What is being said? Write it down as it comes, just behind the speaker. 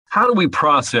How do we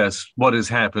process what has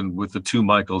happened with the two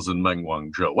Michaels and Meng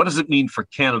Wanzhou? What does it mean for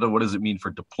Canada? What does it mean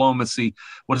for diplomacy?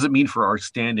 What does it mean for our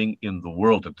standing in the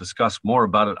world? To discuss more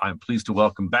about it, I'm pleased to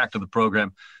welcome back to the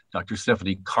program Dr.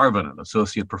 Stephanie Carvin, an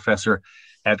associate professor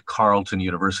at Carleton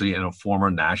University and a former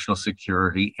national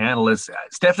security analyst.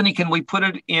 Stephanie, can we put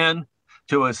it in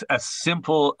to a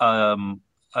simple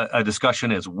a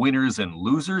discussion as winners and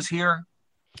losers here?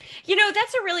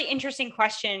 That's a really interesting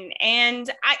question. And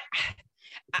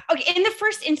okay, in the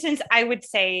first instance, I would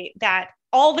say that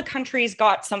all the countries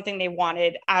got something they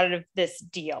wanted out of this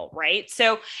deal, right?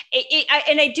 So,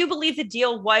 and I do believe the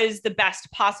deal was the best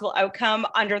possible outcome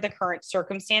under the current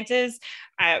circumstances.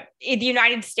 The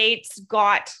United States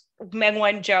got Meng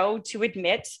Wanzhou to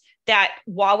admit that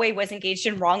Huawei was engaged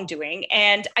in wrongdoing.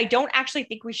 And I don't actually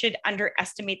think we should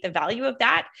underestimate the value of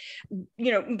that.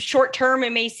 Short term,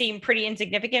 it may seem pretty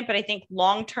insignificant, but I think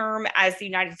long term, as the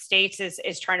United States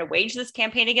is trying to wage this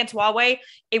campaign against Huawei,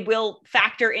 it will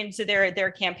factor into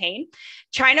their campaign.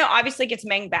 China obviously gets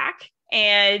Meng back.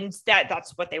 And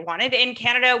that's what they wanted. In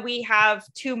Canada, we have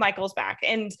two Michaels back.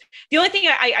 And the only thing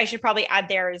I should probably add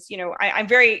there is,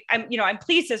 I'm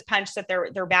pleased as punch that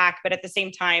they're back, but at the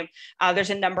same time, there's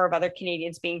a number of other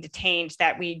Canadians being detained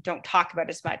that we don't talk about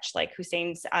as much, like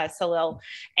Hussein Salil,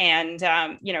 and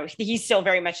he's still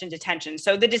very much in detention.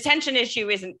 So the detention issue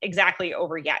isn't exactly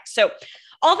over yet. So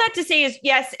all that to say is,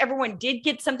 yes, everyone did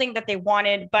get something that they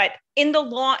wanted, but in the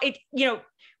law,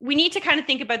 we need to kind of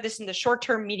think about this in the short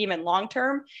term, medium, and long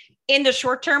term. In the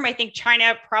short term, I think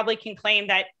China probably can claim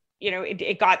that,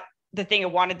 it got the thing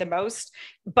it wanted the most.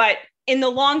 But in the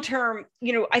long term,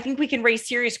 I think we can raise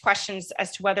serious questions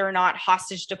as to whether or not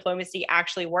hostage diplomacy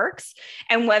actually works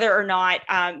and whether or not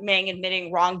Meng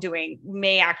admitting wrongdoing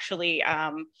may actually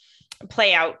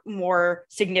play out more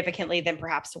significantly than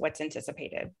perhaps what's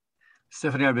anticipated.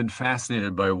 Stephanie, I've been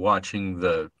fascinated by watching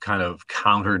the kind of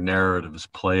counter narratives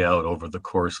play out over the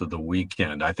course of the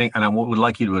weekend. I think, and I would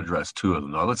like you to address two of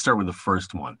them. Now, let's start with the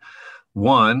first one.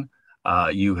 One,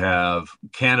 you have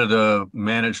Canada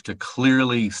managed to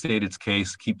clearly state its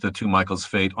case, keep the two Michaels'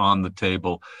 fate on the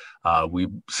table. We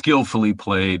skillfully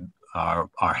played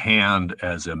our hand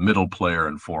as a middle player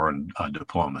in foreign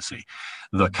diplomacy.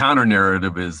 The counter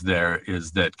narrative is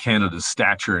that Canada's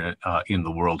stature in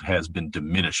the world has been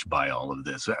diminished by all of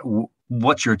this.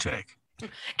 What's your take?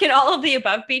 Can all of the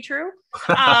above be true?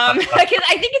 Because I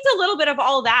think it's a little bit of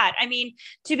all that. I mean,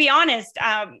 to be honest,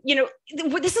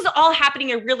 this is all happening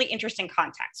in a really interesting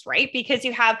context, right? Because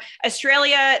you have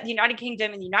Australia, the United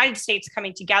Kingdom, and the United States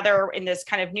coming together in this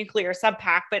kind of nuclear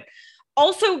subpact, but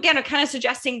also, again, kind of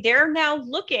suggesting they're now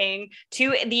looking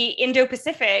to the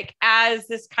Indo-Pacific as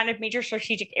this kind of major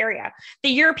strategic area. The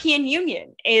European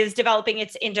Union is developing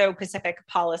its Indo-Pacific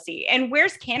policy. And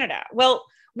where's Canada? Well,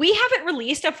 we haven't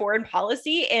released a foreign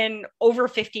policy in over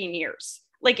 15 years.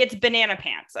 Like, it's banana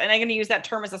pants. And I'm going to use that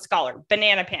term as a scholar,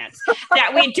 banana pants,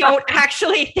 that we don't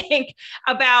actually think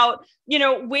about,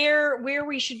 where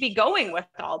we should be going with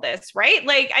all this, right?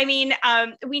 Like, I mean,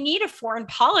 we need a foreign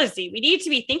policy. We need to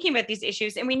be thinking about these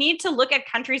issues, and we need to look at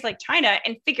countries like China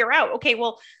and figure out, okay,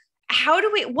 well,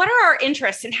 what are our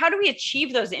interests and how do we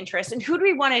achieve those interests and who do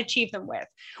we want to achieve them with?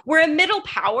 We're a middle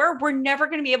power. We're never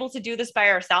going to be able to do this by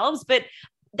ourselves, but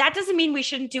that doesn't mean we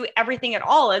shouldn't do everything at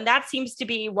all. And that seems to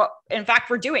be what, in fact,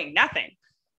 we're doing, nothing.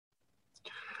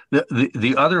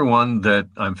 The other one that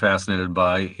I'm fascinated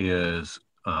by is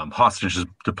hostage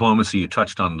diplomacy. You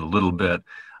touched on it a little bit,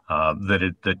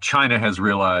 that China has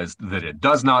realized that it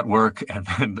does not work. And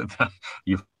then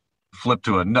you flip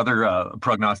to another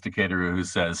prognosticator who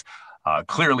says,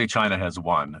 clearly China has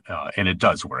won and it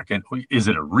does work. And is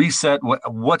it a reset?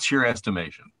 What's your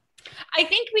estimation? I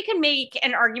think we can make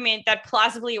an argument that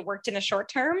plausibly it worked in the short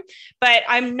term, but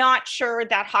I'm not sure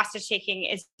that hostage taking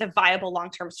is a viable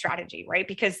long-term strategy, right?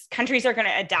 Because countries are going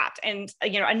to adapt, and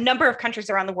a number of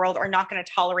countries around the world are not going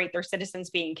to tolerate their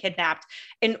citizens being kidnapped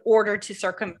in order to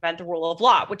circumvent the rule of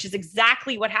law, which is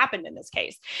exactly what happened in this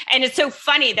case. And it's so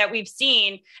funny that we've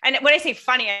seen, and when I say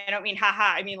funny, I don't mean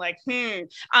haha, I mean like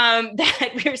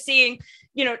that we're seeing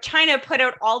China put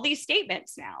out all these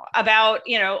statements now about,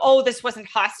 oh, this wasn't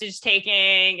hostage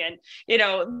taking, and,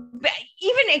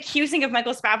 even accusing of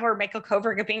Michael Spavor or Michael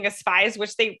Kovrig of being spies,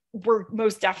 which they were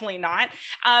most definitely not.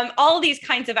 All these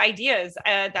kinds of ideas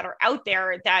that are out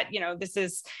there that, this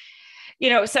is,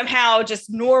 somehow just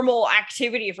normal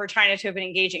activity for China to have been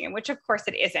engaging in, which of course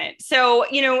it isn't. So,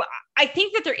 I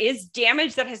think that there is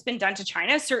damage that has been done to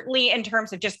China, certainly in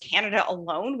terms of just Canada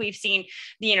alone. We've seen,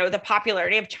 the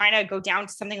popularity of China go down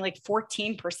to something like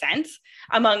 14%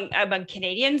 among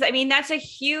Canadians. I mean, that's a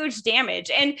huge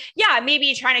damage. And yeah,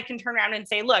 maybe China can turn around and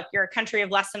say, look, you're a country of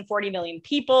less than 40 million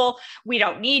people. We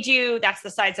don't need you. That's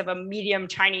the size of a medium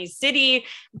Chinese city.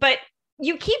 But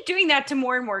you keep doing that to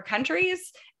more and more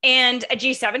countries. And a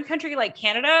G7 country like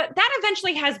Canada, that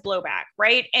eventually has blowback,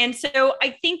 right? And so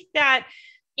I think that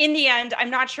in the end,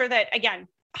 I'm not sure that, again,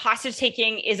 hostage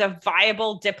taking is a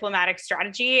viable diplomatic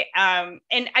strategy. And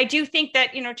I do think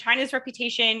that, China's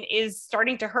reputation is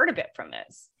starting to hurt a bit from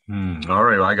this. All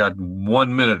right. Well, I got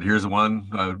 1 minute. Here's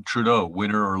one. Trudeau,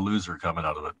 winner or loser coming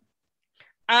out of it?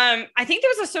 I think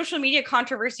there was a social media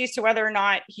controversy as to whether or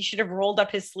not he should have rolled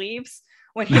up his sleeves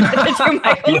when he did the two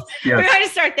Michaels. Yes. We're going to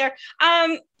start there.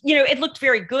 It looked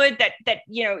very good that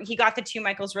he got the two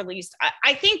Michaels released.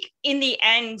 I think in the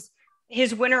end,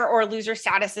 his winner or loser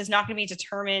status is not going to be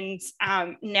determined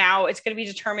now. It's going to be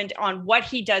determined on what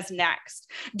he does next.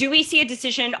 Do we see a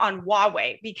decision on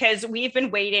Huawei? Because we've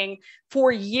been waiting for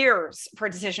years for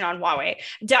a decision on Huawei.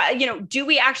 Do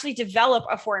we actually develop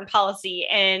a foreign policy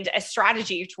and a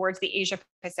strategy towards the Asia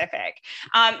Pacific?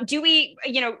 Do we,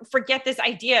 forget this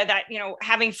idea that,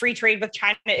 having free trade with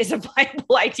China is a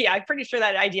viable idea? I'm pretty sure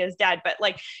that idea is dead, but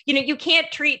you can't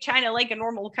treat China like a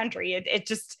normal country.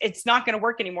 It's not going to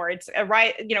work anymore. It's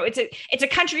a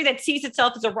country that sees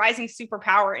itself as a rising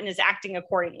superpower and is acting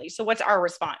accordingly. So what's our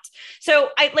response?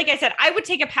 So like I said, I would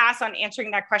take a pass on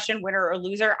answering that question, winner or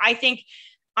loser. I think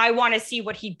I want to see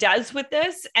what he does with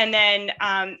this, and then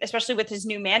especially with his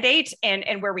new mandate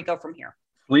and where we go from here.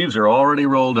 Sleeves are already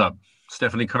rolled up.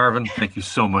 Stephanie Carvin, thank you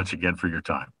so much again for your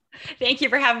time. Thank you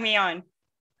for having me on.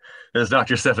 There's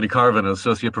Dr. Stephanie Carvin, an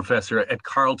associate professor at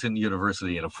Carleton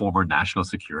University and a former national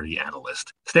security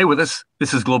analyst. Stay with us.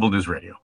 This is Global News Radio.